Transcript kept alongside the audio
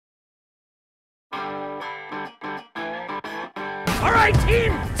All right,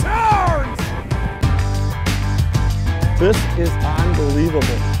 team, turns! This is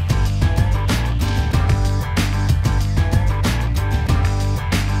unbelievable.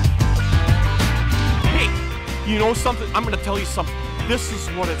 Hey, you know something? I'm gonna tell you something. This is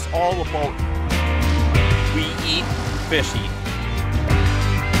what it's all about. We eat, fish eat.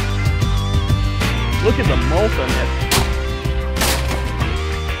 Look at the mouth on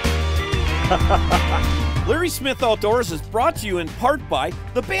it. Larry Smith Outdoors is brought to you in part by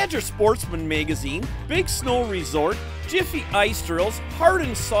the Badger Sportsman Magazine, Big Snow Resort, Jiffy Ice Drills, Hard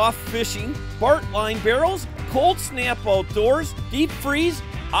and Soft Fishing, Bart Line Barrels, Cold Snap Outdoors, Deep Freeze,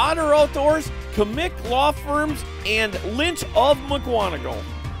 Otter Outdoors, Kamick Law Firms, and Lynch of McGuanago.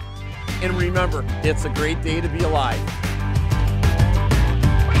 And remember, it's a great day to be alive.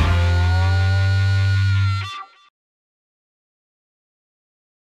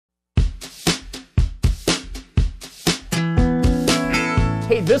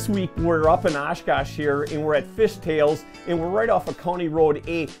 Hey, this week we're up in Oshkosh here and we're at Fish Tales and we're right off of County Road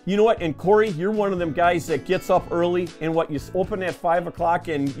A. You know what, and Corey, you're one of them guys that gets up early and what, you open at 5 o'clock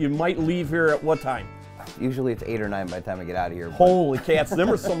and you might leave here at what time? Usually it's 8 or 9 by the time I get out of here. Holy cats, them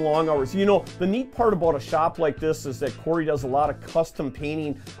are some long hours. You know, the neat part about a shop like this is that Corey does a lot of custom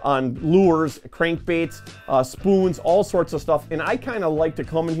painting on lures, crankbaits, spoons, all sorts of stuff. And I kind of like to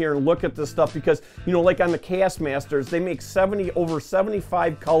come in here and look at this stuff because, you know, like on the Kastmasters, they make over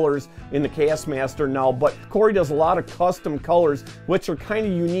 75 colors in the Kastmaster now, but Corey does a lot of custom colors, which are kind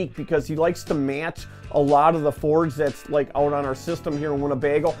of unique because he likes to match a lot of the forage that's like out on our system here in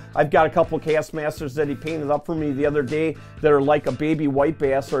Winnebago. I've got a couple of Kastmasters that he painted up for me the other day that are like a baby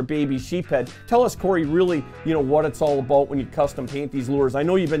whitebass or a baby sheephead. Tell us, Corey, really, you know, what it's all about when you custom paint these lures. I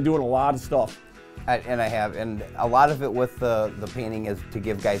know you've been doing a lot of stuff. And I have, and a lot of it with the painting is to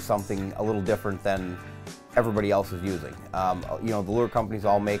give guys something a little different than everybody else is using. You know, the lure companies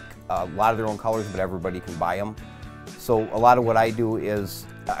all make a lot of their own colors, but everybody can buy them. So a lot of what I do is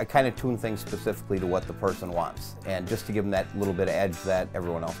I kind of tune things specifically to what the person wants, and just to give them that little bit of edge that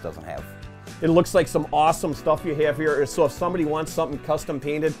everyone else doesn't have. It looks like some awesome stuff you have here. So if somebody wants something custom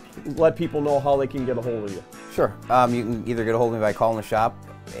painted, let people know how they can get a hold of you. Sure. You can either get a hold of me by calling the shop.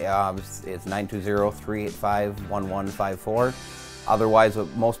 It's 920-385-1154. Otherwise, what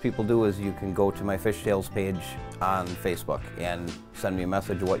most people do is you can go to my Fish Tales page on Facebook and send me a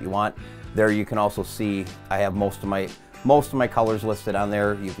message of what you want. There you can also see I have most of my colors listed on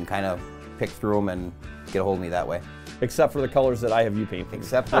there. You can kind of pick through them and get a hold of me that way. Except for the colors that I have you painting.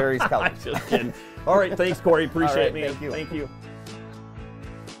 Except Larry's colors. Just kidding. All right, thanks, Corey. Appreciate it, man. Thank you. Thank you.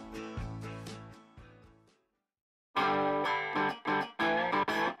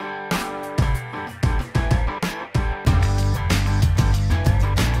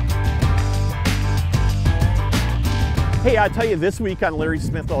 Hey, I tell you, this week on Larry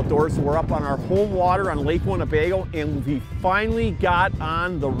Smith Outdoors, we're up on our home water on Lake Winnebago, and we finally got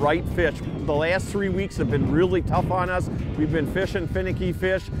on the right fish. The last 3 weeks have been really tough on us. We've been fishing finicky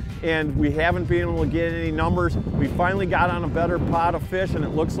fish, and we haven't been able to get any numbers. We finally got on a better pot of fish, and it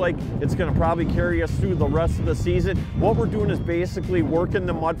looks like it's going to probably carry us through the rest of the season. What we're doing is basically working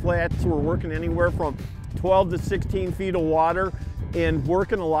the mudflats. We're working anywhere from 12 to 16 feet of water, and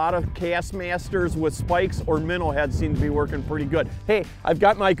working a lot of Kastmasters with spikes or minnow heads seem to be working pretty good. Hey, I've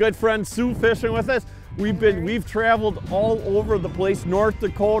got my good friend Sue fishing with us. We've traveled all over the place, North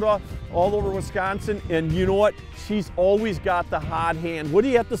Dakota, all over Wisconsin, and you know what? She's always got the hot hand. What do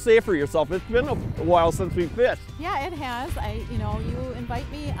you have to say for yourself? It's been a while since we fished. Yeah, it has. You invite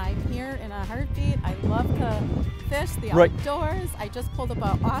me, I'm here in a heartbeat. I love to fish the outdoors. I just pulled up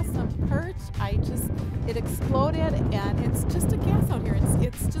an awesome perch. It exploded, and it's just a gas out here.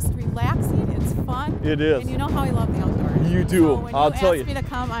 It's just relaxing, it's fun. It is. And you know how I love the outdoors. You do, so when I'll tell you. ask me to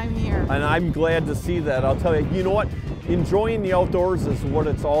come, I'm here. And I'm glad to see that. I'll tell you, you know what? Enjoying the outdoors is what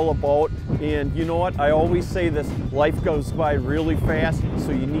it's all about. And you know what? I always say this, life goes by really fast,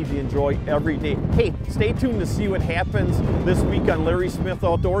 so you need to enjoy every day. Hey, stay tuned to see what happens this week on Larry Smith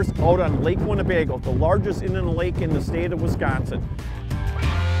Outdoors out on Lake Winnebago, the largest inland lake in the state of Wisconsin.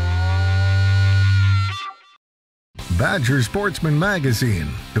 Badger Sportsman Magazine,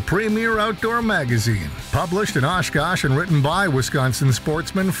 the premier outdoor magazine, published in Oshkosh and written by Wisconsin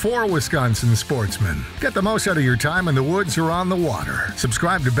sportsmen for Wisconsin sportsmen. Get the most out of your time in the woods or on the water.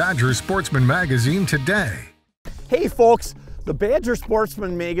 Subscribe to Badger Sportsman Magazine today. Hey folks, the Badger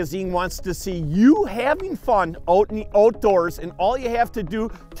Sportsman Magazine wants to see you having fun out in the outdoors, and all you have to do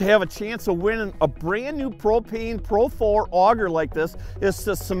to have a chance of winning a brand new propane Pro 4 auger like this is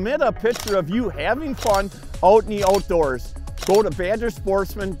to submit a picture of you having fun out in the outdoors. Go to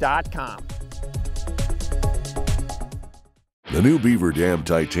badgersportsman.com. The new Beaver Dam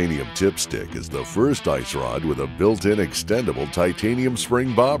Titanium Tip Stick is the first ice rod with a built-in extendable titanium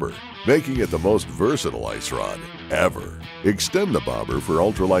spring bobber, making it the most versatile ice rod ever. Extend the bobber for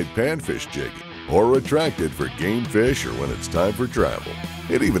ultralight panfish jigging, or retract it for game fish or when it's time for travel.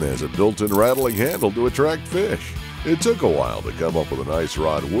 It even has a built-in rattling handle to attract fish. It took a while to come up with an ice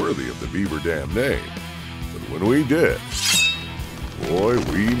rod worthy of the Beaver Dam name, but when we did, boy,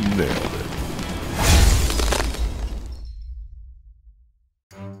 we nailed it.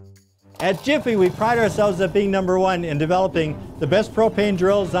 At Jiffy, we pride ourselves at being #1 in developing the best propane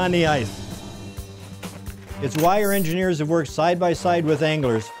drills on the ice. It's why our engineers have worked side by side with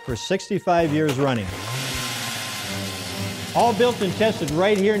anglers for 65 years running. All built and tested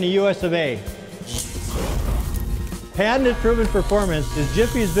right here in the US of A. Patented proven performance is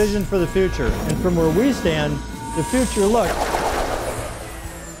Jiffy's vision for the future, and from where we stand, the future looks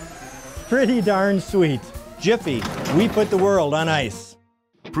pretty darn sweet. Jiffy, we put the world on ice.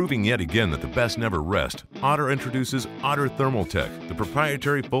 Proving yet again that the best never rest, Otter introduces Otter Thermal Tech, the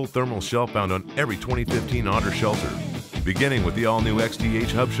proprietary full thermal shelf found on every 2015 Otter shelter. Beginning with the all-new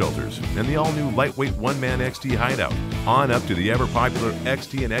XT-H hub shelters and the all-new lightweight one-man XT hideout, on up to the ever-popular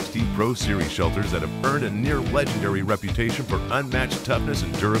XT and XT Pro Series shelters that have earned a near-legendary reputation for unmatched toughness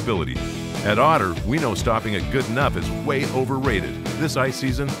and durability. At Otter, we know stopping at good enough is way overrated. This ice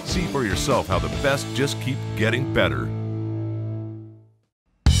season, see for yourself how the best just keep getting better.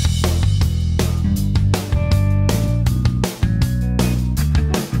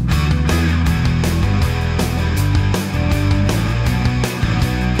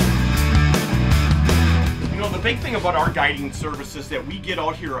 The big thing about our guiding service is that we get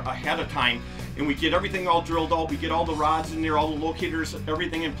out here ahead of time and we get everything all drilled out. We get all the rods in there, all the locators,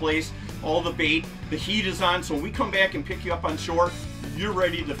 everything in place, all the bait. The heat is on, so when we come back and pick you up on shore, you're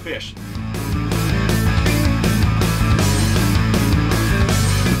ready to fish.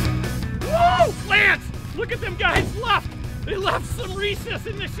 Whoa, Lance! Look at them guys left. They left some recess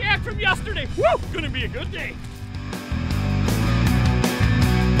in the shack from yesterday. Woo! Gonna be a good day.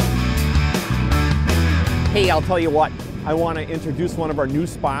 Hey, I'll tell you what, I want to introduce one of our new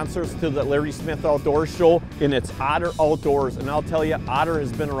sponsors to the Larry Smith Outdoor Show, and it's Otter Outdoors. And I'll tell you, Otter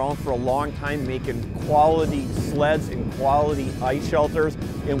has been around for a long time making quality sleds and quality ice shelters,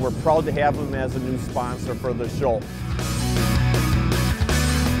 and we're proud to have them as a new sponsor for the show.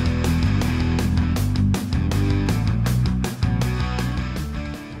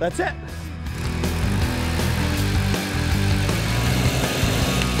 That's it.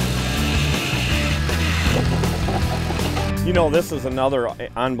 You know, this is another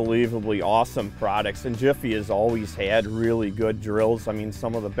unbelievably awesome product, and Jiffy has always had really good drills. I mean,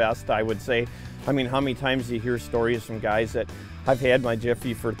 some of the best, I would say. I mean, how many times do you hear stories from guys that, I've had my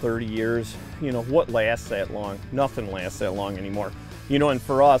Jiffy for 30 years. You know, what lasts that long? Nothing lasts that long anymore. You know, and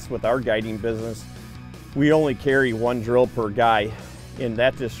for us, with our guiding business, we only carry one drill per guy, and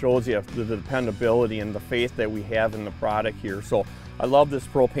that just shows you the dependability and the faith that we have in the product here. So I love this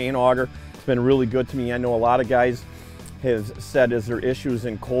propane auger. It's been really good to me. I know a lot of guys have said, is there issues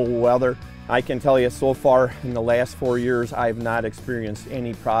in cold weather? I can tell you so far in the last 4 years, I've not experienced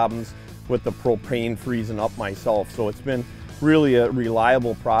any problems with the propane freezing up myself. So it's been really a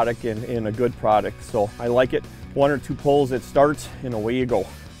reliable product and a good product. So I like it. 1 or 2 pulls, it starts, and away you go.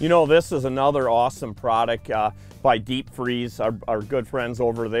 You know, this is another awesome product by Deep Freeze, our good friends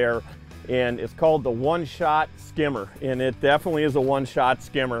over there. And it's called the One-Shot Skimmer. And it definitely is a one-shot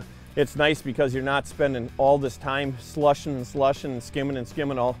skimmer. It's nice because you're not spending all this time slushing and slushing and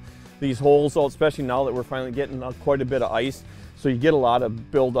skimming all these holes out, especially now that we're finally getting quite a bit of ice. So you get a lot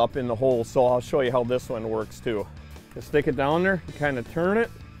of build up in the hole. So I'll show you how this one works too. You stick it down there, you kind of turn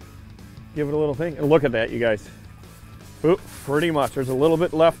it, give it a little thing, and look at that, you guys. Oop, pretty much. There's a little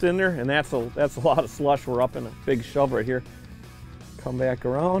bit left in there, and that's a lot of slush. We're up in a big shove right here. Come back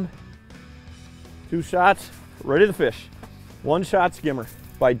around. 2 shots, ready to fish. One-shot skimmer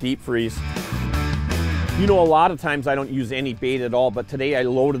by Deep Freeze. You know, a lot of times I don't use any bait at all, but today I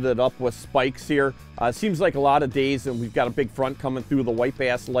loaded it up with spikes here. Seems like a lot of days, and we've got a big front coming through. The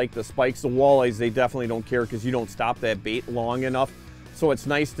Whitebass like the spikes. The Walleyes, they definitely don't care because you don't stop that bait long enough. So it's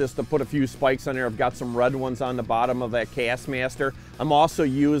nice just to put a few spikes on there. I've got some red ones on the bottom of that Kastmaster. I'm also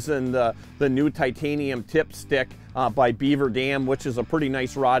using the new titanium tip stick by Beaver Dam, which is a pretty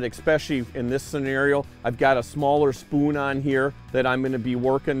nice rod, especially in this scenario. I've got a smaller spoon on here that I'm going to be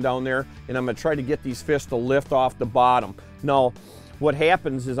working down there, and I'm going to try to get these fish to lift off the bottom. Now, what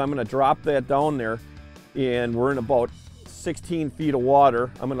happens is I'm going to drop that down there, and we're in about 16 feet of water.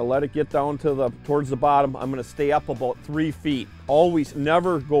 I'm gonna let it get down to towards the bottom. I'm gonna stay up about 3 feet. Always,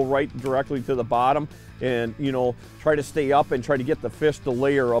 never go right directly to the bottom, and you know, try to stay up and try to get the fish to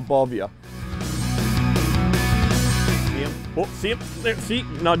layer above you. See him? Oh, see him? There, see?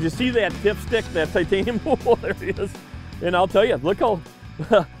 Now, do you see that tip stick, that titanium? Oh, there he is. And I'll tell you, look how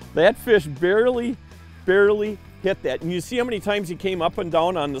that fish barely hit that. And you see how many times he came up and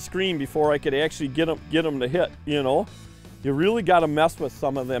down on the screen before I could actually get him to hit, you know? You really got to mess with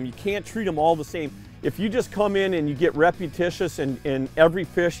some of them. You can't treat them all the same. If you just come in and you get repetitious and every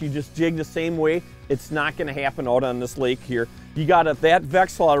fish you just jig the same way, it's not going to happen out on this lake here. You got to, that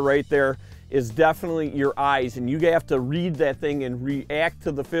Vexlar right there is definitely your eyes, and you have to read that thing and react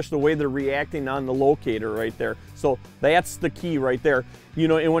to the fish the way they're reacting on the locator right there. So that's the key right there. You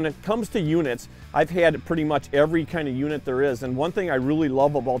know, and when it comes to units, I've had pretty much every kind of unit there is, and one thing I really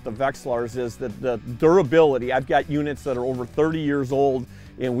love about the Vexlars is that the durability. I've got units that are over 30 years old,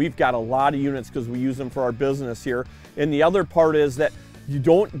 and we've got a lot of units because we use them for our business here. And the other part is that you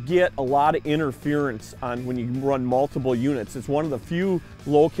don't get a lot of interference on when you run multiple units. It's one of the few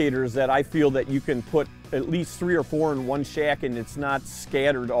locators that I feel that you can put at least 3 or 4 in one shack and it's not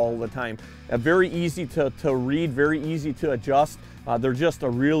scattered all the time. Very easy to read, very easy to adjust. They're just a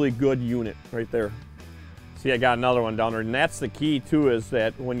really good unit right there. See, I got another one down there, and that's the key too, is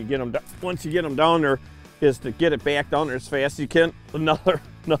that when you get them, once you get them down there, is to get it back down there as fast as you can. Another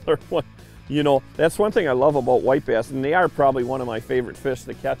one. You know, that's one thing I love about white bass, and they are probably one of my favorite fish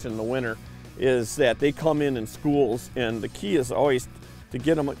to catch in the winter, is that they come in schools, and the key is always to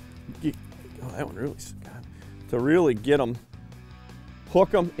get them, that one really, to really get them,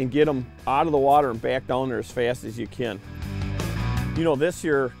 hook them and get them out of the water and back down there as fast as you can. You know, this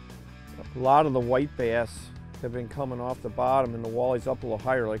year, a lot of the white bass have been coming off the bottom and the walleyes up a little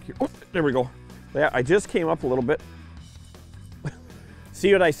higher, like here. Oh, there we go. I just came up a little bit.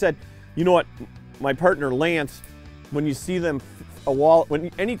 See what I said? You know what, my partner Lance, when you see them,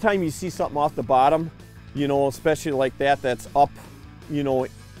 anytime you see something off the bottom, you know, especially like that, that's up, you know,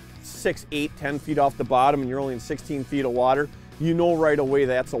 6, 8, 10 feet off the bottom and you're only in 16 feet of water, you know right away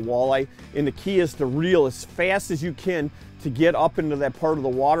that's a walleye. And the key is to reel as fast as you can to get up into that part of the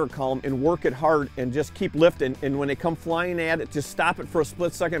water column and work it hard and just keep lifting. And when they come flying at it, just stop it for a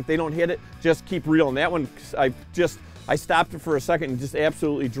split second. If they don't hit it, just keep reeling. That one, I stopped it for a second and just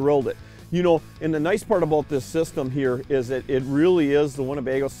absolutely drilled it. You know, and the nice part about this system here is that it really is, the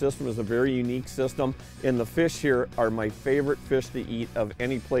Winnebago system is a very unique system, and the fish here are my favorite fish to eat of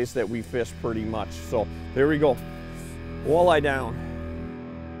any place that we fish pretty much. So there we go, walleye down.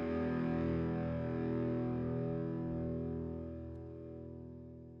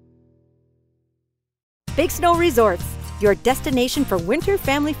 Big Snow Resorts, your destination for winter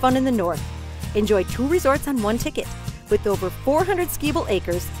family fun in the north. Enjoy 2 resorts on 1 ticket. With over 400 skiable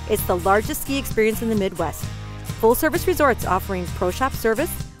acres, it's the largest ski experience in the Midwest. Full-service resorts offering pro shop service,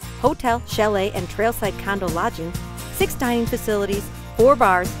 hotel, chalet, and trailside condo lodging, 6 dining facilities, 4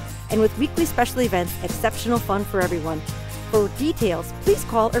 bars, and with weekly special events, exceptional fun for everyone. For details, please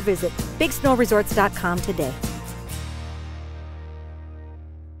call or visit BigSnowResorts.com today.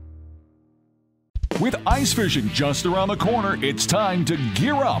 With ice fishing just around the corner, it's time to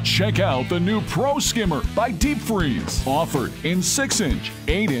gear up. Check out the new Pro Skimmer by Deep Freeze. Offered in 6-inch,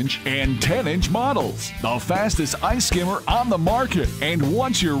 8-inch, and 10-inch models. The fastest ice skimmer on the market. And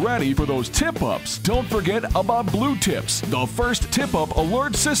once you're ready for those tip-ups, don't forget about Blue Tips, the first tip-up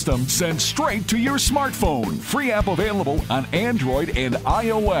alert system sent straight to your smartphone. Free app available on Android and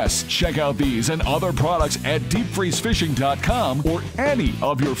iOS. Check out these and other products at deepfreezefishing.com or any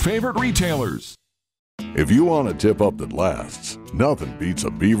of your favorite retailers. If you want a tip-up that lasts, nothing beats a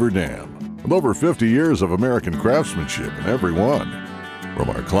beaver dam. With over 50 years of American craftsmanship in every one.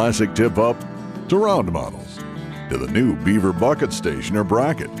 From our classic tip-up to round models, to the new beaver bucket station or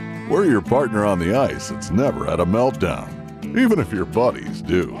bracket. We're your partner on the ice that's never had a meltdown, even if your buddies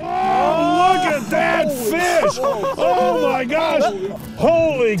do. Oh, look at that fish! Oh my gosh!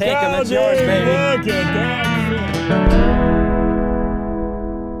 Holy cow, Dave! Look at that fish!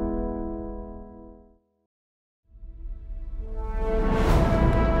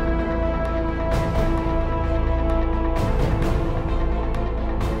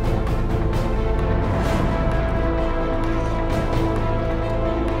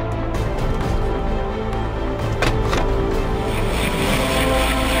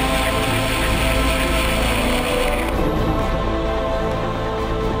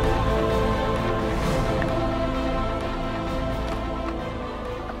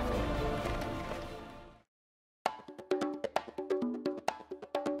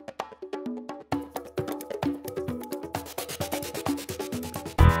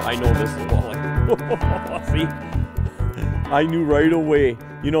 I know this is walleye. See? I knew right away.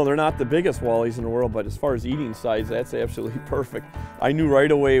 You know, they're not the biggest walleyes in the world, but as far as eating size, that's absolutely perfect. I knew right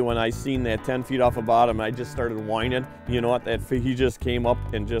away when I seen that 10 feet off the bottom, I just started whining. You know what? He just came up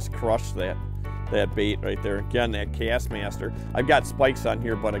and just crushed that bait right there. Again, that Kastmaster. I've got spikes on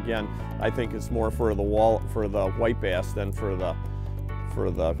here, but again, I think it's more for the white bass than for the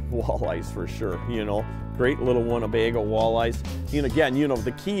walleyes for sure. You know, great little Winnebago walleyes. And again, you know,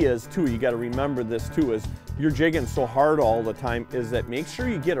 the key is too, you got to remember this too, is you're jigging so hard all the time, is that make sure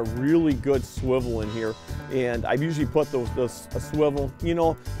you get a really good swivel in here. And I've usually put a swivel, you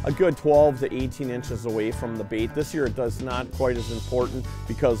know, a good 12 to 18 inches away from the bait. This year it does not quite as important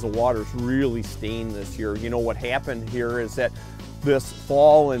because the water's really stained this year. You know, what happened here is that this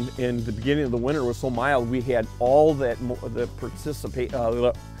fall and the beginning of the winter was so mild, we had all that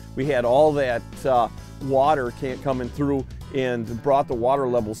we had all that water coming through and brought the water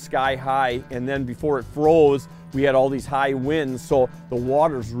level sky high, and then before it froze, we had all these high winds, so the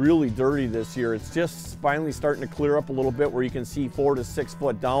water's really dirty this year. It's just finally starting to clear up a little bit where you can see 4 to 6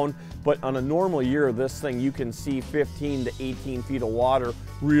 foot down, but on a normal year, this thing, you can see 15 to 18 feet of water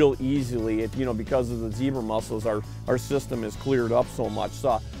real easily. You know, because of the zebra mussels, our system is cleared up so much.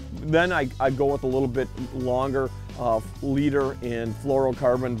 So then I go with a little bit longer leader in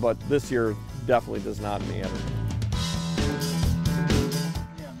fluorocarbon, but this year definitely does not matter.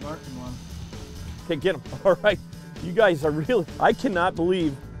 Yeah, I'm marking one. Okay, get him. All right. You guys are really, I cannot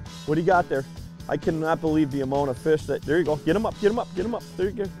believe, what do you got there? I cannot believe the amount of fish that, there you go. Get him up, get him up, get him up. There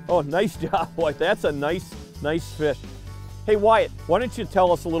you go. Oh, nice job, Wyatt. That's a nice fish. Hey, Wyatt, why don't you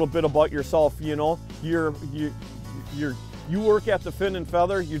tell us a little bit about yourself? You know, you work at the Fin and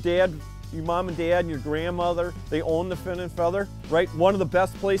Feather. Your dad, your mom and dad and your grandmother, they own the Fin and Feather, right? One of the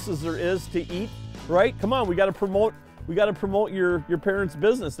best places there is to eat, right? Come on, we got to promote your parents'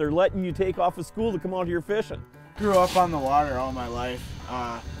 business. They're letting you take off of school to come out here fishing. Grew up on the water all my life.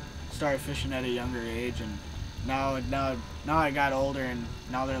 Started fishing at a younger age, and now I got older, and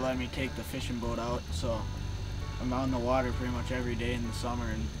now they're letting me take the fishing boat out. So I'm on the water pretty much every day in the summer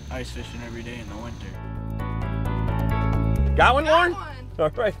and ice fishing every day in the winter. Got one, Lauren? All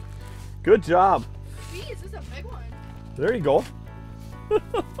right. Good job. Geez, this is a big one. There you go.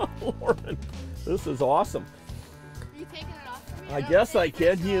 Lauren, this is awesome. Are you taking it off for me? I guess I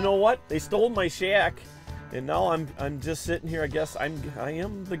can. You know what? They stole my shack, and now I'm just sitting here. I guess I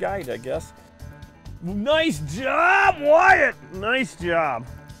am the guide, I guess. Nice job, Wyatt. Nice job.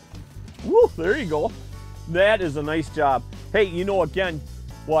 Woo, there you go. That is a nice job. Hey, you know, again,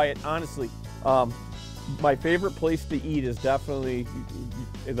 Wyatt, honestly, my favorite place to eat is definitely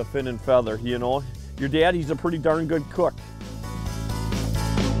the Fin and Feather. You know, your dad, he's a pretty darn good cook.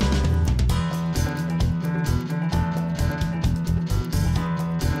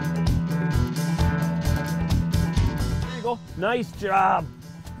 There you go. Nice job.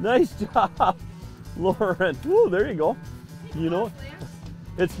 Nice job, Lauren. Woo, there you go. You know,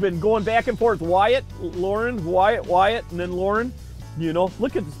 it's been going back and forth. Wyatt, Lauren, Wyatt, and then Lauren. You know,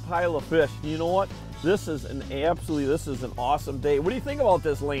 look at this pile of fish. You know what? This is an awesome day. What do you think about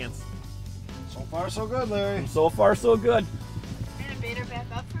this, Lance? So far, so good, Larry. So far, so good. You're gonna bait her back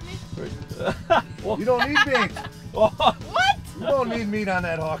up for me? Well, you don't need bait. What? You don't need meat on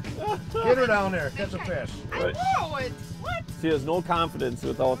that hook. Get her down there, catch a fish. I won't. What? She has no confidence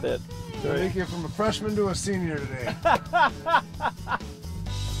without that. Right. Take you from a freshman to a senior today. I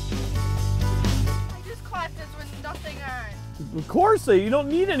just caught this with nothing on. Of course, you don't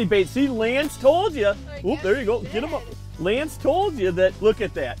need any bait. See, Lance told you. Oh, there you go. Get him up. Lance told you that. Look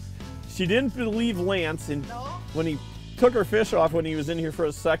at that. She didn't believe Lance, and when he took her fish off when he was in here for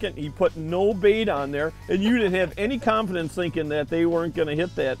a second, he put no bait on there, and you didn't have any confidence thinking that they weren't going to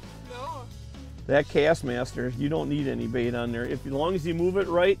hit that. No. That Kastmaster, you don't need any bait on there. As long as you move it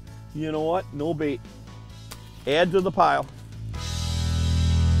right, you know what? No bait. Add to the pile.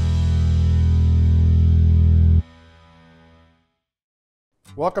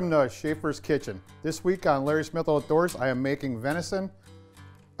 Welcome to Schaefer's Kitchen. This week on Larry Smith Outdoors, I am making venison,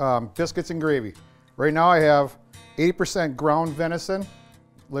 biscuits and gravy. Right now I have 80% ground venison,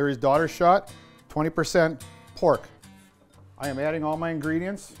 Larry's daughter shot, 20% pork. I am adding all my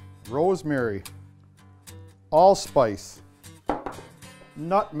ingredients: rosemary, allspice,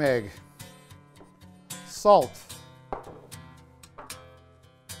 nutmeg, salt,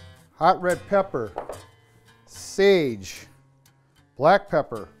 hot red pepper, sage, black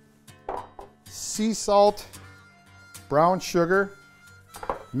pepper, sea salt, brown sugar.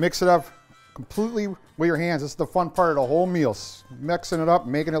 Mix it up completely with your hands. This is the fun part of the whole meal. Mixing it up,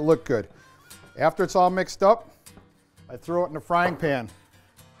 making it look good. After it's all mixed up, I throw it in the frying pan.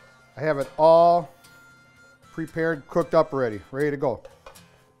 I have it all prepared, cooked up already, ready to go.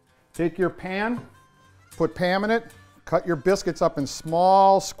 Take your pan, put Pam in it, cut your biscuits up in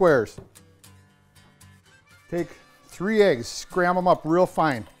small squares. Take 3 eggs, scramble them up real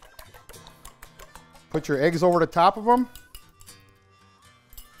fine. Put your eggs over the top of them.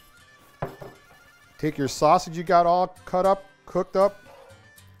 Take your sausage you got all cut up, cooked up,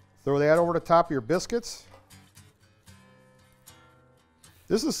 throw that over the top of your biscuits.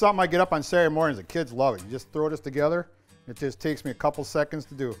 This is something I get up on Saturday mornings. The kids love it. You just throw this together. It just takes me a couple seconds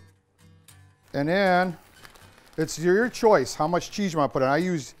to do. And then it's your choice how much cheese you want to put in. I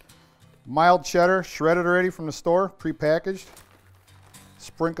use mild cheddar, shredded already from the store, pre-packaged.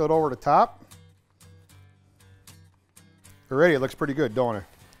 Sprinkle it over the top. Already it looks pretty good, don't it?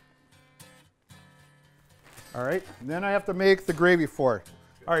 All right, and then I have to make the gravy for it.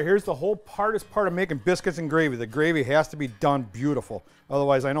 All right, here's the hardest part of making biscuits and gravy. The gravy has to be done beautiful.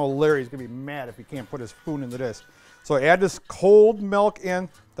 Otherwise, I know Larry's gonna be mad if he can't put his spoon into this. So I add this cold milk in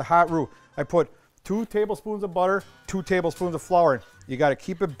the hot roux. I put 2 tablespoons of butter, 2 tablespoons of flour in. You gotta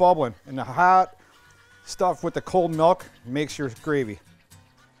keep it bubbling. And the hot stuff with the cold milk makes your gravy.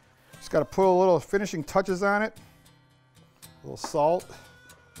 Just gotta put a little finishing touches on it. A little salt,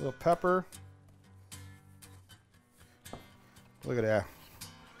 a little pepper. Look at that.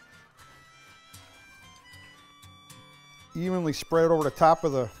 Evenly spread it over the top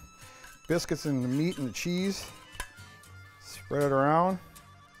of the biscuits and the meat and the cheese. Spread it around.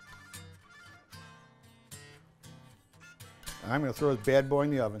 I'm gonna throw this bad boy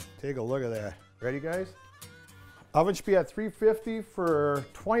in the oven. Take a look at that. Ready, guys? Oven should be at 350 for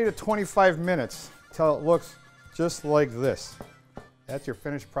 20 to 25 minutes until it looks just like this. That's your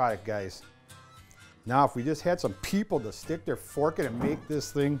finished product, guys. Now, if we just had some people to stick their fork in and make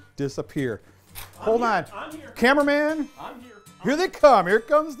this thing disappear. Hold on. I'm here. Cameraman. I'm here. Here they come. Here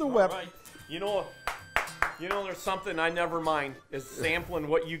comes the whip. Right. You know, there's something I never mind is sampling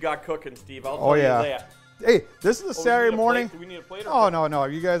what you got cooking, Steve. I'll tell you that. Hey, this is a Saturday morning. Do we need a plate? Oh, no.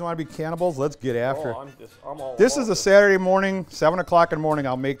 If you guys want to be cannibals, let's get after it. I'm all This is a Saturday morning, 7 o'clock in the morning.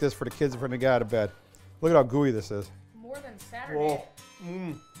 I'll make this for the kids when they get out of bed. Look at how gooey this is. More than Saturday.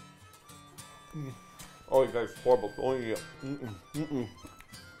 Oh, you guys horrible. Oh, yeah.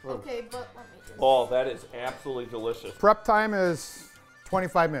 Okay, but let me just... Oh, that is absolutely delicious. Prep time is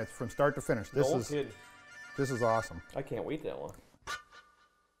 25 minutes from start to finish. This is awesome. I can't wait that long.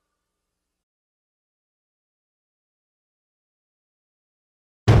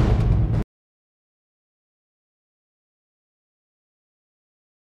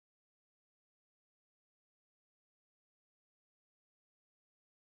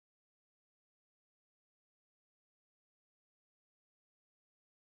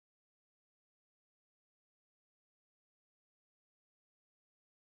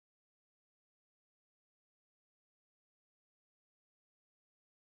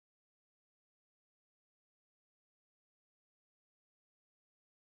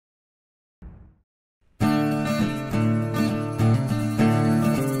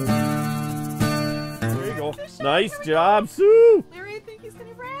 Nice job, Sue. Larry, I think he's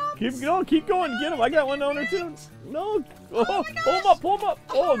gonna grab. Keep going, get him. I got one down there too. No, pull him up.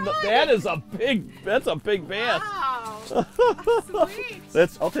 Oh, no, that's a big bass. Wow, sweet.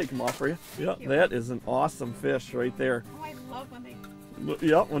 I'll take him off for you. Yeah, that is an awesome fish right there. Oh, I love when they.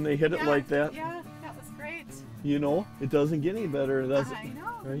 Yeah, when they hit it like that. Yeah, that was great. You know, it doesn't get any better, does it? I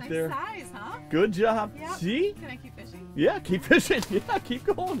know. Right nice there. Size, huh? Good job. Yep. See? Can I keep fishing? Yeah, keep fishing. Yeah, keep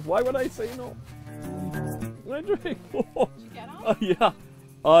going. Why would I say no? Yeah,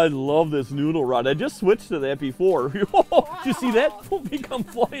 I love this noodle rod. I just switched to that before. Did you see that? He come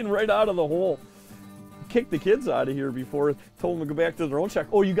flying right out of the hole. Kicked the kids out of here before. Told them to go back to their own shack.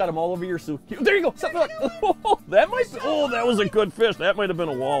 Oh, you got them all over here, Sue. There you go. That might be. Oh, that was a good fish. That might have been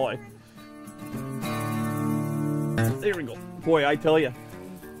a walleye. There we go. Boy, I tell you,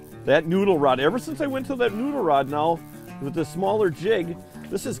 that noodle rod. Ever since I went to that noodle rod now with the smaller jig,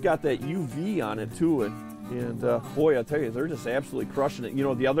 this has got that UV on it too. And boy, I tell you, they're just absolutely crushing it. You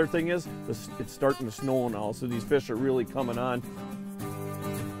know, the other thing is, it's starting to snow now, so these fish are really coming on.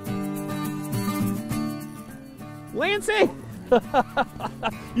 Lancey!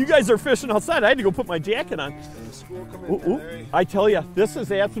 You guys are fishing outside. I had to go put my jacket on. I tell you, this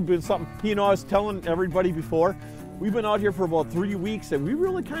has absolutely been something. You know, I was telling everybody before, we've been out here for about 3 weeks, and we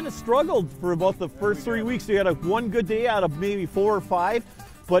really kind of struggled for about the first 3 weeks. We had one good day out of maybe 4 or 5.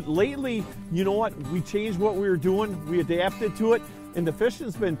 But lately, you know what? We changed what we were doing. We adapted to it. and the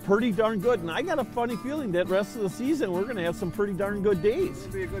fishing's been pretty darn good. And I got a funny feeling that rest of the season we're going to have some pretty darn good days.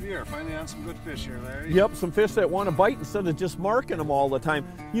 It'll be a good year. Finally on some good fish here, Larry. Yep, some fish that want to bite instead of just marking them all the time.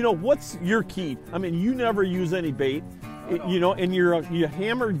 You know, what's your key? I mean, you never use any bait. You know, and your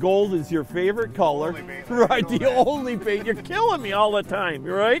hammered gold is your favorite color. Right, the only bait. You're killing me all the time,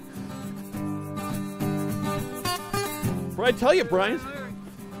 right? What I tell you, Brian?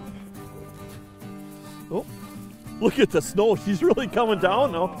 Oh, look at the snow. She's really coming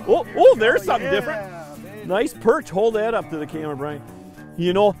down now. Oh, there's something different. Nice perch. Hold that up to the camera, Brian.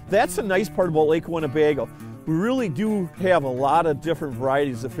 You know, that's the nice part about Lake Winnebago. We really do have a lot of different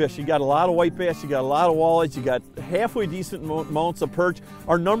varieties of fish. You got a lot of white bass, you got a lot of walleyes, you got halfway decent amounts of perch.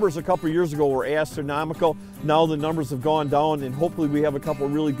 Our numbers a couple years ago were astronomical. Now the numbers have gone down, and hopefully we have a couple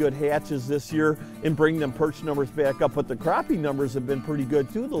really good hatches this year and bring them perch numbers back up. But the crappie numbers have been pretty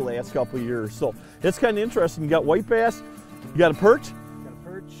good too the last couple of years. So it's kind of interesting. You got white bass, you got a perch.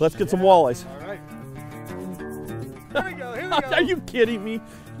 Let's get some walleyes. All right. Here we go, here we go. Are you kidding me?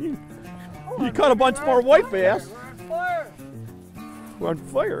 You caught a bunch more white bass. We're on fire. We're on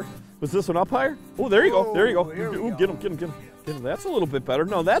fire. Was this one up higher? Oh, there you go. There you go. Ooh, get him, get him, get him. Get him. That's a little bit better.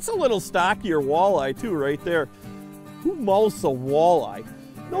 No, that's a little stockier walleye too, right there. Who mouths a walleye?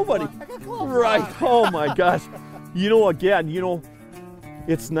 Nobody. Right. Oh my gosh. You know, again, you know,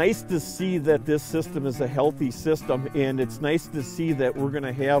 it's nice to see that this system is a healthy system, and it's nice to see that we're going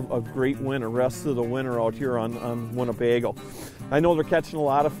to have a great winter, rest of the winter out here on Winnebago. I know they're catching a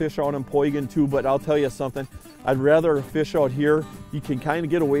lot of fish out in Poygan too, but I'll tell you something. I'd rather fish out here. You can kind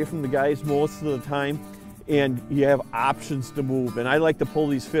of get away from the guys most of the time, and you have options to move. And I like to pull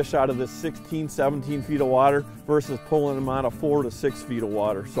these fish out of this 16, 17 feet of water versus pulling them out of 4 to 6 feet of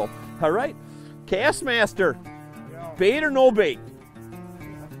water. So, all right, Kastmaster, bait or no bait?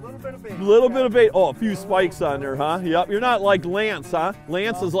 A little bit of bait. Oh, a few spikes on there, huh? Yep, you're not like Lance, huh?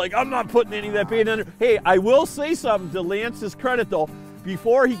 Lance is like, I'm not putting any of that bait in there. Hey, I will say something to Lance's credit though.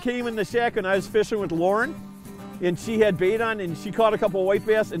 Before he came in the shack and I was fishing with Lauren, and she had bait on and she caught a couple of white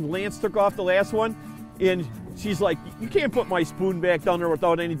bass, and Lance took off the last one, and she's like, you can't put my spoon back down there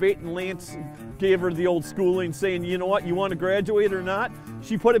without any bait. And Lance gave her the old schooling saying, you know what, you want to graduate or not?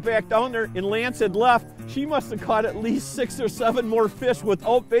 She put it back down there, and Lance had left. She must have caught at least 6 or 7 more fish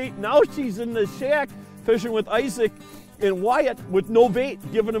without bait. Now she's in the shack fishing with Isaac and Wyatt with no bait,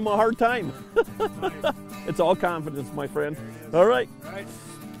 giving him a hard time. It's all confidence, my friend. All right.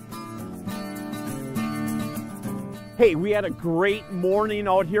 Hey, we had a great morning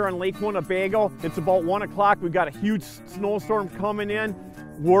out here on Lake Winnebago. It's about 1 o'clock. We've got a huge snowstorm coming in.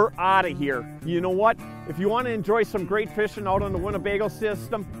 We're out of here. You know what? If you want to enjoy some great fishing out on the Winnebago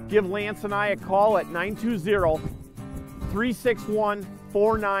system, give Lance and I a call at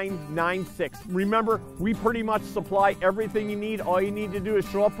 920-361-4996. Remember, we pretty much supply everything you need. All you need to do is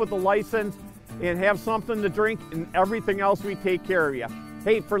show up with a license and have something to drink, and everything else we take care of you.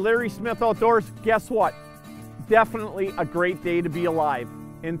 Hey, for Larry Smith Outdoors, guess what? Definitely a great day to be alive,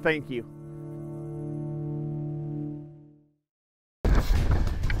 and thank you.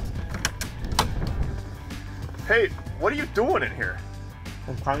 Hey, what are you doing in here?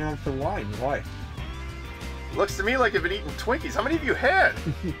 I'm trying out some wine. Why? Looks to me like you've been eating Twinkies. How many have you had?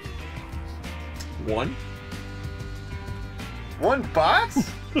 One. One box?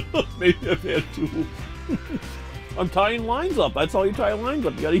 Maybe I've had 2. I'm tying lines up. That's all you tie lines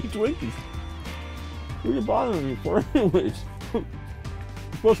up. You gotta eat Twinkies. What are you bothering me for anyways? You're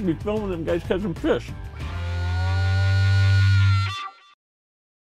supposed to be filming them guys catching fish.